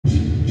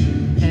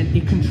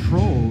it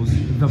controls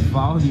the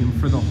volume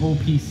for the whole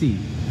PC.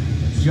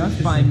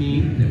 Just by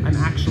me, I'm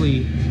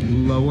actually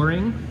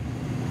lowering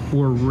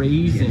or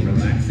raising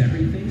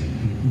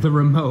the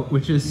remote,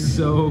 which is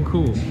so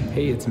cool.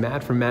 Hey, it's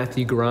Matt from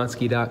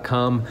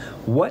MatthewGaronski.com.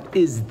 What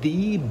is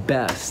the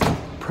best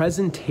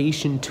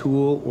presentation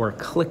tool or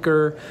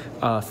clicker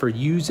for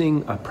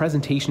using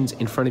presentations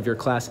in front of your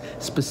class,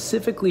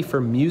 specifically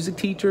for music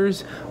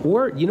teachers?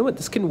 Or, you know what,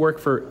 this can work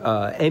for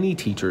any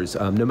teachers,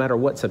 no matter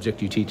what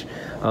subject you teach.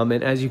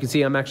 And as you can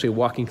see, I'm actually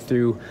walking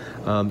through,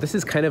 this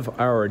is kind of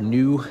our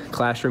new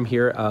classroom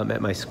here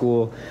at my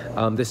school.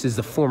 This is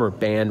the former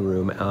band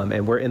room,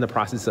 and we're in the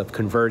process of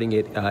converting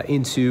it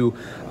into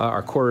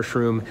our chorus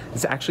room.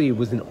 This actually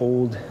was an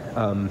old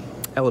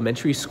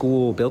elementary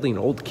school building, an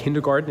old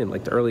kindergarten in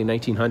like the early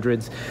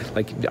 1900s.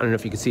 Like, I don't know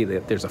if you can see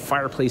that there's a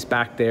fireplace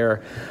back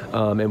there,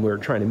 and we're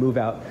trying to move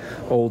out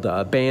old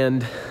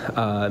band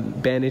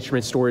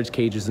instrument storage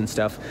cages and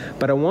stuff.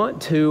 But I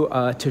want to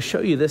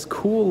show you this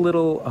cool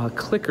little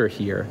clicker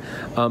here,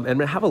 and I'm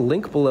gonna have a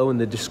link below in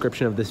the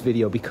description of this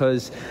video,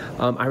 because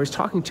I was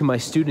talking to my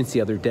students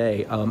the other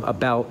day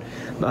about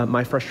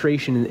my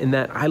frustration in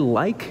that I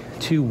like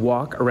to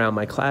walk around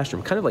my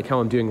classroom, kind of like how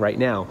I'm doing right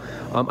now.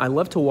 I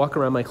love to walk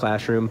around my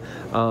classroom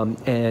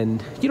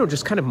and, you know,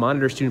 just kind of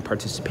monitor student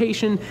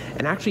participation,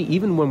 and actually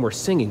even when we're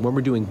singing, when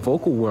we're doing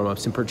vocal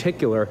warm-ups in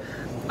particular,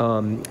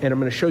 and I'm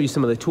going to show you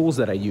some of the tools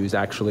that I use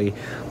actually.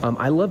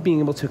 I love being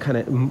able to kind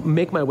of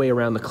make my way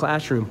around the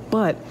classroom,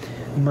 but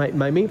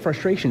my main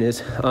frustration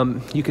is,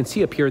 you can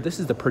see up here, this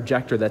is the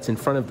projector that's in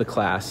front of the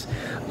class,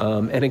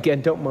 and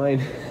again, don't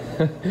mind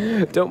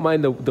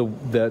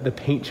the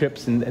paint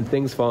chips and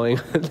things falling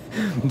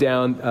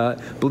down.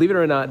 Believe it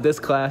or not, this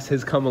class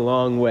has come a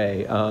long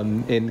way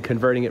in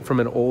converting it from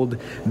an old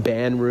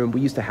band room.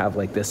 We used to have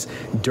like this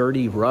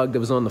dirty rug that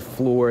was on the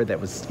floor that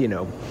was, you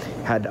know,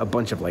 had a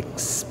bunch of like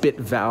spit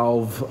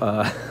valve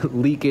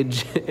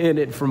leakage in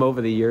it from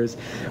over the years.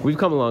 We've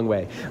come a long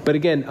way. But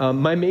again,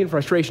 my main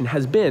frustration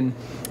has been,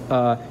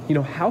 you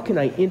know, how can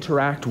I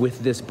interact with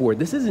this board?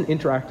 This is an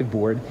interactive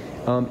board,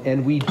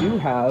 and we do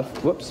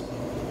have,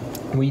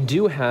 we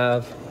do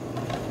have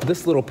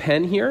this little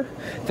pen here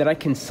that I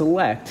can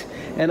select,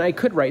 and I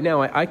could right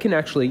now, I can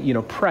actually, you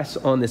know, press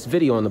on this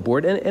video on the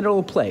board and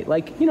it'll play.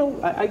 Like, you know,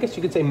 I guess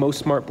you could say most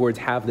smart boards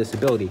have this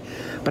ability.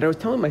 But I was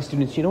telling my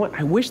students, you know what,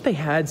 I wish they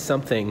had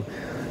something,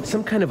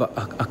 some kind of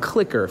a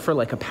clicker for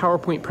like a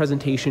PowerPoint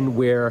presentation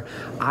where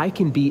I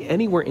can be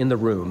anywhere in the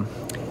room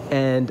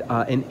and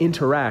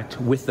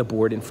interact with the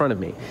board in front of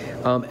me.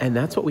 And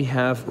that's what we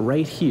have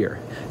right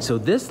here. So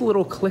this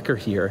little clicker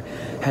here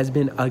has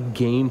been a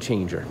game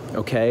changer,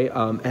 okay?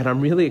 And I'm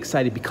really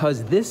excited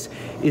because this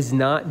is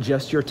not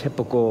just your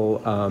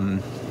typical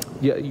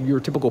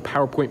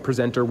PowerPoint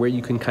presenter where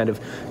you can kind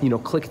of, you know,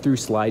 click through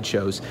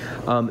slideshows.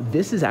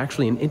 This is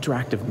actually an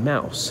interactive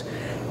mouse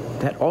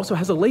that also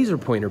has a laser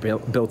pointer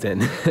built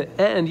in,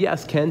 and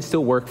yes, can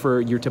still work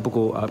for your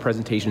typical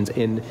presentations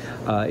in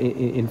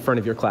front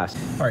of your class.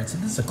 All right, so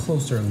this is a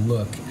closer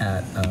look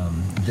at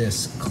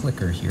this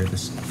clicker here,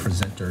 this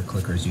presenter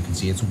clicker. As you can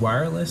see, it's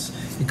wireless.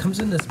 It comes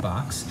in this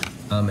box,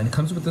 and it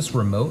comes with this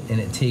remote, and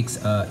it takes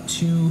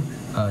two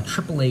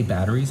AAA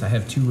batteries. I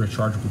have two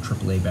rechargeable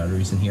AAA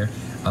batteries in here,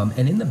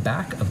 and in the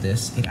back of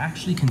this, it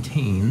actually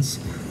contains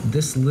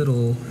this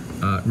little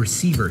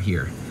receiver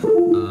here.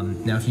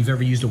 Now, if you've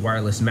ever used a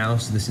wireless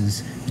mouse, this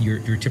is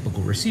your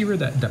typical receiver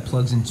that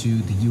plugs into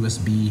the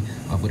USB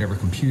of whatever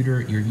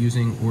computer you're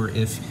using, or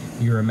if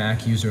you're a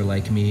Mac user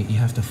like me, you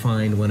have to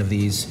find one of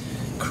these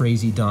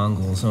crazy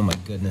dongles, oh my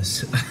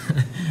goodness,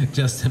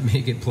 just to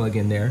make it plug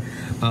in there.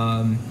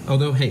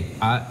 Although, hey,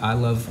 I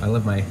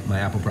love my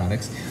Apple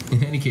products.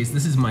 In any case,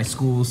 this is my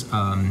school's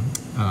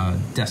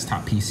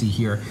desktop PC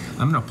here.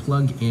 I'm gonna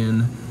plug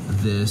in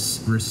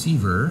this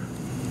receiver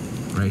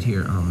right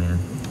here. Oh man,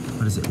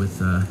 what is it with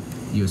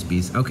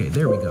USBs? Okay,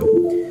 there we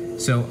go.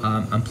 So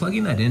I'm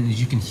plugging that in. As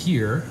you can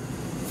hear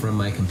from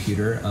my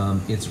computer,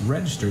 it's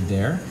registered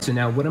there. So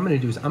now what I'm gonna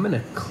do is I'm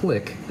gonna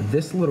click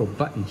this little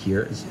button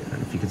here. I don't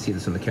know if you can see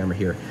this on the camera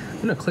here.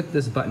 I'm gonna click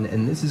this button,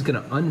 and this is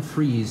gonna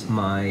unfreeze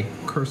my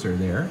cursor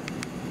there.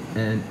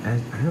 And I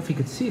don't know if you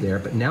could see there,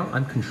 but now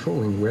I'm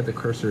controlling where the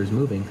cursor is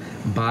moving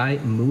by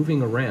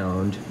moving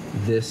around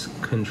this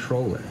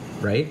controller,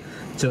 right?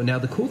 So now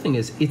the cool thing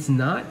is it's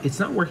not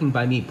working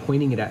by me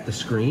pointing it at the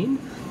screen.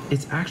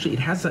 It's actually, it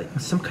has like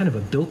some kind of a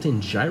built-in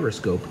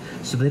gyroscope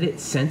so that it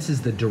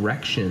senses the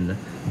direction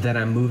that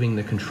I'm moving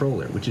the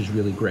controller, which is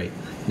really great.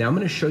 Now I'm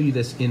going to show you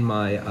this in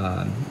my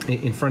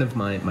in front of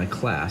my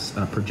class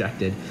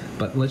projected,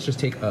 but let's just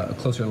take a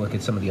closer look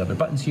at some of the other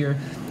buttons here.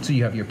 So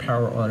you have your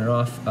power on and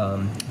off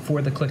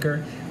for the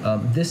clicker.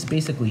 This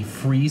basically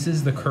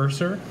freezes the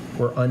cursor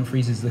or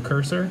unfreezes the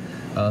cursor.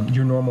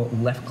 Your normal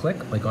left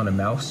click, like on a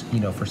mouse,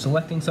 you know, for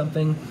selecting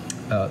something.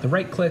 The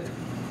right click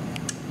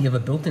you have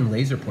a built-in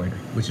laser pointer,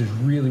 which is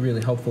really,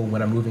 really helpful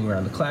when I'm moving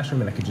around the classroom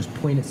and I could just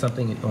point at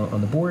something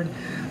on the board.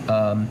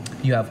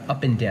 You have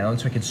up and down,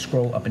 so I could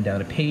scroll up and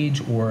down a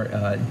page, or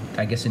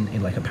I guess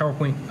in like a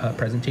PowerPoint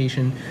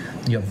presentation.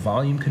 You have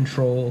volume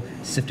control,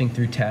 sifting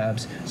through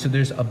tabs. So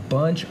there's a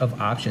bunch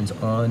of options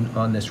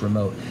on this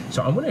remote.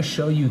 So I'm gonna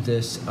show you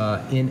this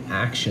in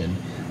action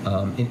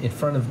in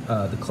front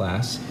of the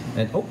class.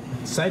 And oh,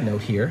 side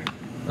note here,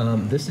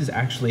 this is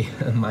actually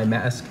my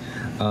mask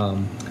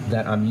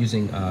that I'm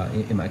using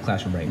in my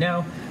classroom right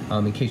now.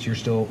 In case you're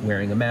still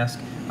wearing a mask,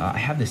 I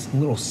have this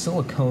little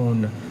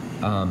silicone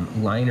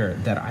liner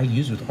that I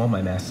use with all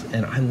my masks,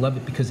 and I love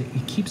it because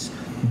it keeps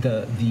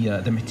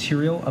the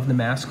material of the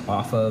mask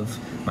off of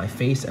my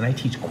face. And I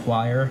teach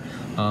choir,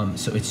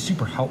 so it's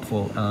super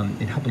helpful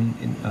in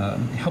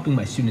helping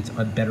my students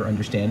better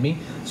understand me.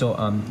 So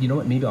you know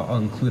what? Maybe I'll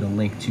include a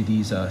link to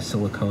these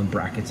silicone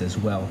brackets as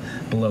well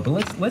below.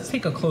 But let's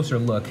take a closer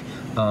look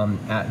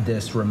at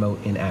this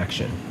remote in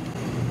action.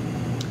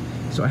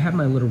 So I have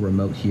my little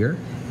remote here,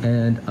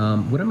 and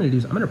what I'm going to do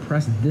is I'm going to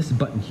press this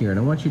button here, and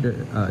I want you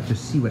to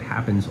just see what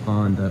happens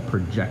on the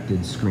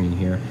projected screen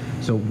here.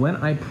 So when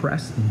I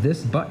press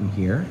this button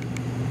here,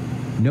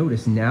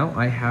 notice now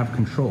I have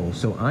control.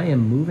 So I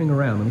am moving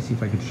around. Let me see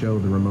if I could show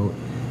the remote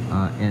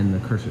and the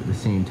cursor at the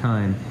same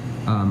time.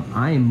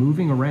 I am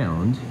moving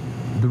around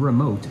the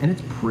remote, and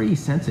it's pretty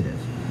sensitive.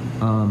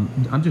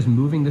 I'm just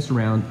moving this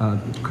around,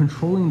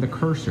 controlling the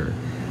cursor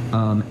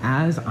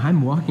as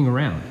I'm walking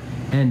around.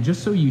 And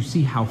just so you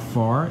see how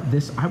far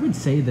this, I would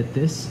say that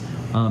this,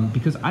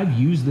 because I've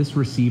used this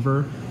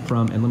receiver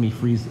from, and let me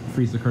freeze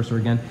the cursor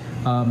again.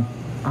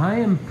 I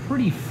am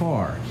pretty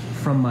far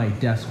from my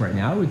desk right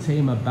now. I would say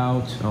I'm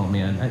about, oh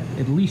man,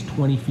 at least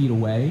 20 feet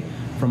away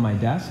from my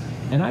desk.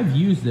 And I've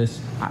used this,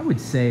 I would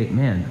say,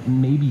 man,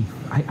 maybe,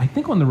 I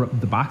think on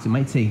the box, it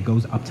might say it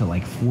goes up to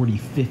like 40,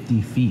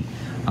 50 feet.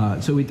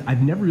 So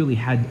I've never really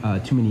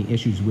had too many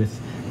issues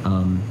with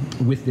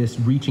this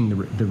reaching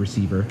the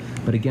receiver.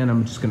 But again,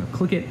 I'm just gonna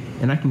click it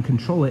and I can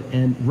control it.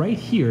 And right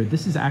here,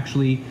 this is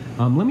actually,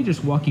 let me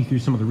just walk you through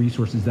some of the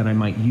resources that I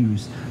might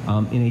use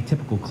in a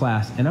typical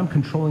class. And I'm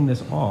controlling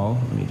this all,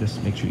 let me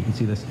just make sure you can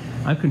see this.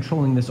 I'm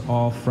controlling this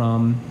all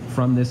from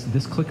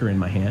this clicker in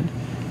my hand.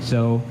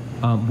 So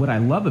what I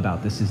love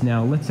about this is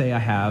now, let's say I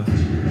have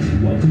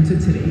welcome to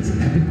today's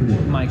epic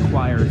my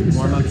choir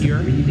warm up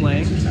here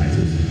playing.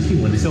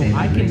 So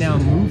I can now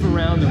move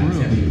around the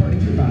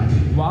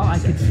room while I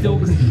could still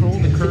control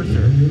the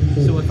cursor.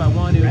 So if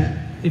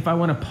I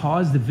want to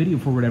pause the video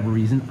for whatever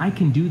reason, I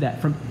can do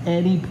that from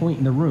any point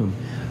in the room.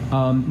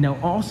 Now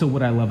also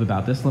what I love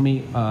about this, let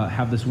me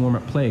have this warm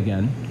up play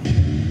again.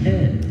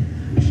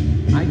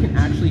 And I can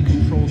actually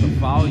control the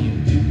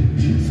volume.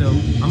 So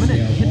I'm going to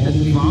hit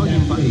this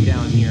volume button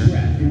down here,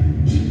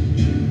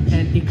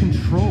 and it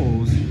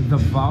controls the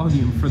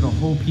volume for the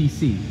whole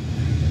PC.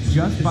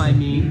 Just by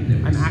me,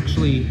 I'm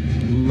actually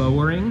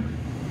lowering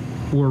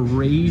or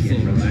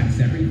raising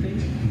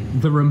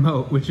the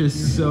remote, which is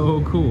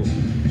so cool.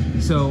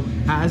 So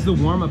as the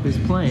warm-up is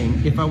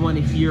playing, if I want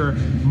to hear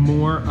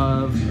more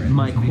of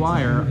my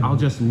choir, I'll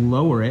just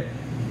lower it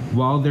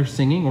while they're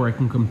singing, or I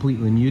can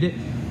completely mute it,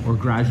 or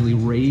gradually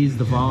raise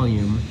the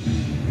volume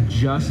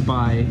just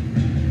by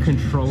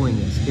controlling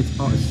this.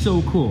 It's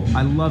so cool.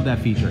 I love that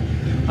feature.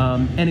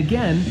 And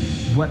again,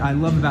 what I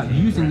love about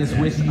using this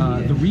with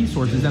the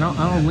resources, and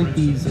I'll link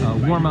these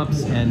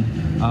warm-ups and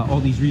all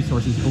these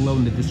resources below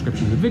in the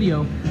description of the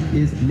video,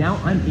 is now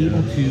I'm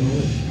able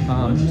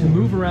to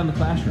move around the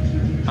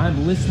classroom.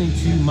 I'm listening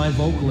to my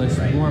vocalists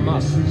warm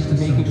up,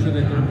 making sure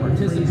that they're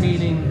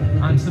participating.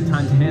 I'm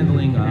sometimes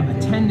handling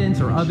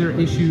attendance or other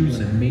issues,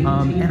 and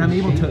I'm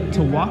able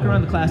to walk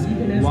around the class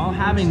while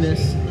having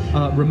this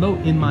remote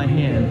in my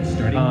hand,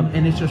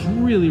 and it's just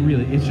really,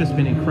 it's just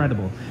been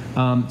incredible.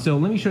 So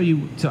let me show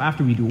you, so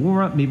after we do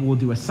warm-up, maybe we'll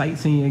do a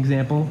sightseeing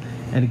example,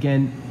 and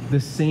again, the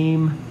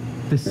same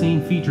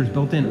features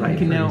built in. I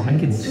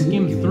can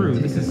skim through.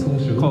 This is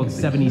called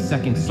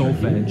 70-second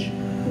solfege.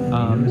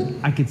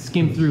 I could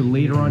skim through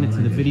later on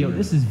into the video.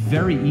 This is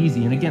very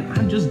easy, and again,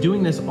 I'm just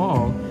doing this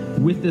all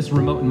with this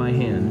remote in my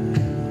hand.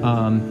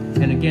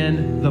 And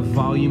again, the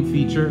volume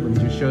feature, let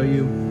me just show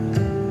you.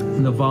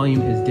 The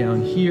volume is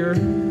down here,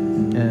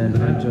 and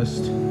I'm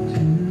just,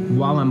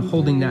 while I'm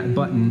holding that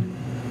button,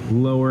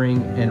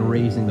 lowering and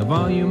raising the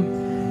volume,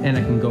 and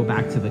I can go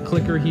back to the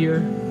clicker here.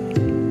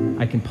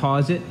 I can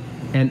pause it,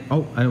 and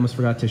oh, I almost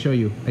forgot to show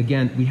you.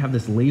 Again, we have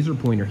this laser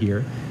pointer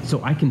here,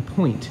 so I can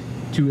point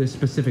to a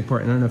specific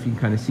part, and I don't know if you can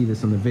kind of see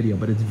this on the video,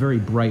 but it's very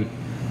bright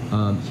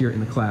here in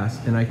the class,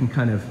 and I can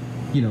kind of,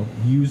 you know,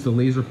 use the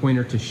laser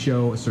pointer to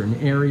show a certain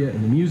area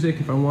in the music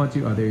if I want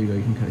to. Oh, there you go,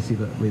 you can kind of see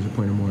the laser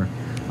pointer more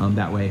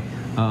that way.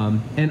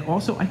 And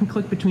also I can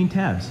click between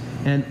tabs.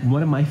 And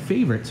one of my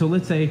favorites, so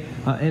let's say,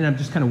 and I'm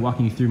just kind of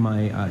walking you through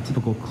my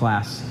typical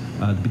class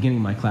the beginning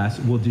of my class,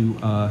 we'll do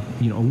a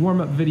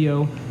warm-up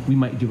video. We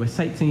might do a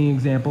sightseeing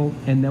example,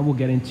 and then we'll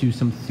get into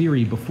some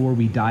theory before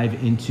we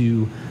dive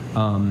into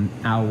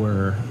our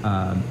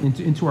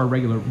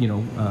regular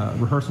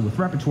rehearsal with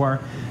repertoire.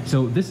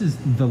 So this is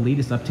the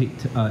latest update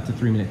to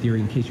 3-Minute Theory.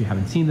 In case you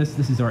haven't seen this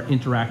is our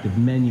interactive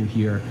menu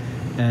here.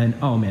 And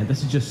oh man,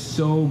 this is just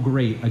so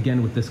great,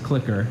 again, with this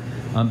clicker,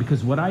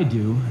 because what I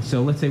do,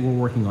 so let's say we're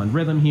working on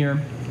rhythm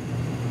here,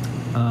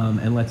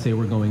 and let's say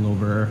we're going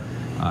over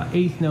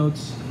eighth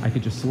notes. I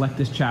could just select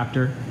this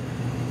chapter,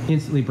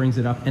 instantly brings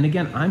it up. And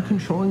again, I'm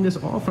controlling this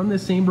all from the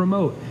same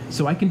remote,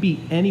 so I can be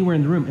anywhere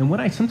in the room. And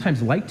what I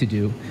sometimes like to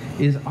do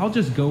is I'll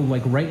just go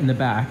like right in the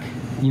back,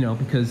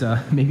 because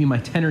maybe my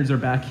tenors are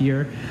back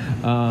here,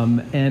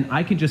 and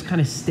I can just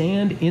kind of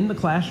stand in the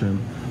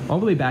classroom all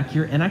the way back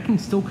here, and I can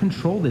still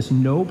control this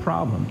no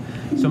problem.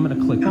 So I'm going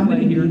to click How play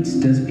many here. beats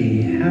does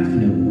a half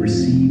note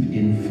receive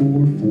in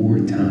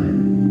 4/4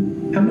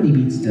 time? How many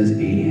beats does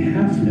a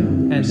half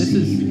note And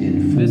receive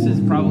in 4/4 this is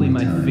probably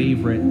my time?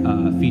 favorite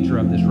feature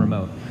of this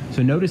remote.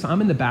 So notice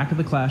I'm in the back of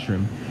the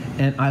classroom,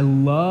 and I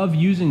love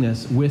using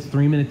this with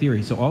 3-Minute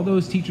Theory. So all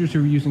those teachers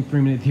who are using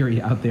 3-Minute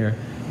Theory out there,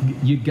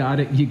 you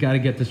gotta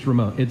get this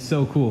remote. It's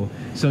so cool.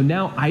 So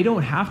now I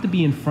don't have to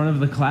be in front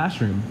of the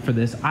classroom for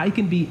this. I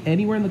can be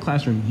anywhere in the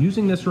classroom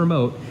using this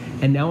remote,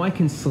 and now I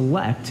can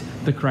select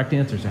the correct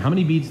answer. So how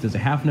many beats does a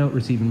half note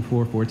receive in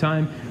 4/4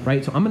 time,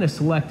 right? So I'm gonna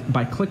select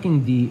by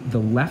clicking the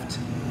left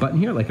button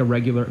here, like a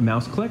regular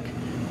mouse click,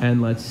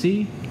 and let's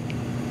see.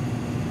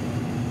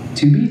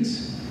 2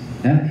 beats?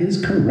 That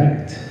is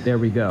correct. There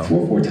we go.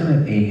 4/4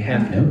 time, a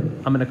half note.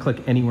 I'm going to click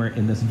anywhere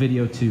in this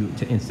video to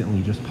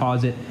instantly just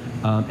pause it.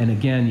 And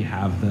again, you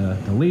have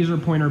the laser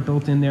pointer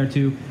built in there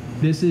too.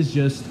 This is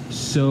just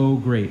so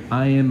great.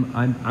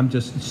 I'm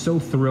just so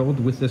thrilled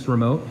with this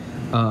remote.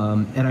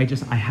 And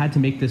I had to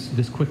make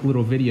this quick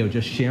little video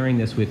just sharing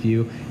this with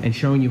you and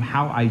showing you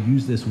how I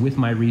use this with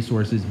my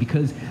resources,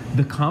 because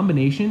the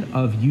combination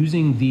of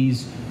using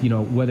these,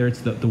 whether it's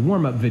the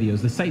warm-up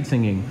videos, the sight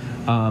singing,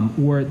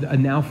 or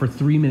now for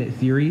 3-Minute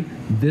Theory,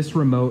 this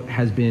remote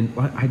has been,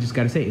 I just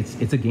got to say,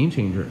 it's a game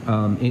changer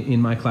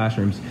in my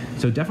classrooms.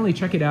 So definitely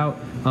check it out.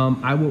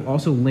 I will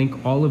also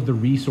link all of the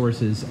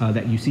resources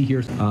that you see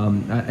here.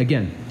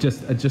 Again,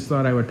 just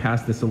thought I would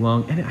pass this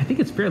along, and I think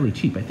it's fairly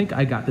cheap. I think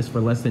I got this for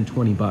less than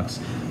 $20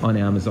 on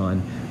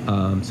Amazon.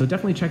 So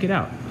definitely check it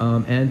out.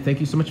 And thank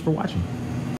you so much for watching.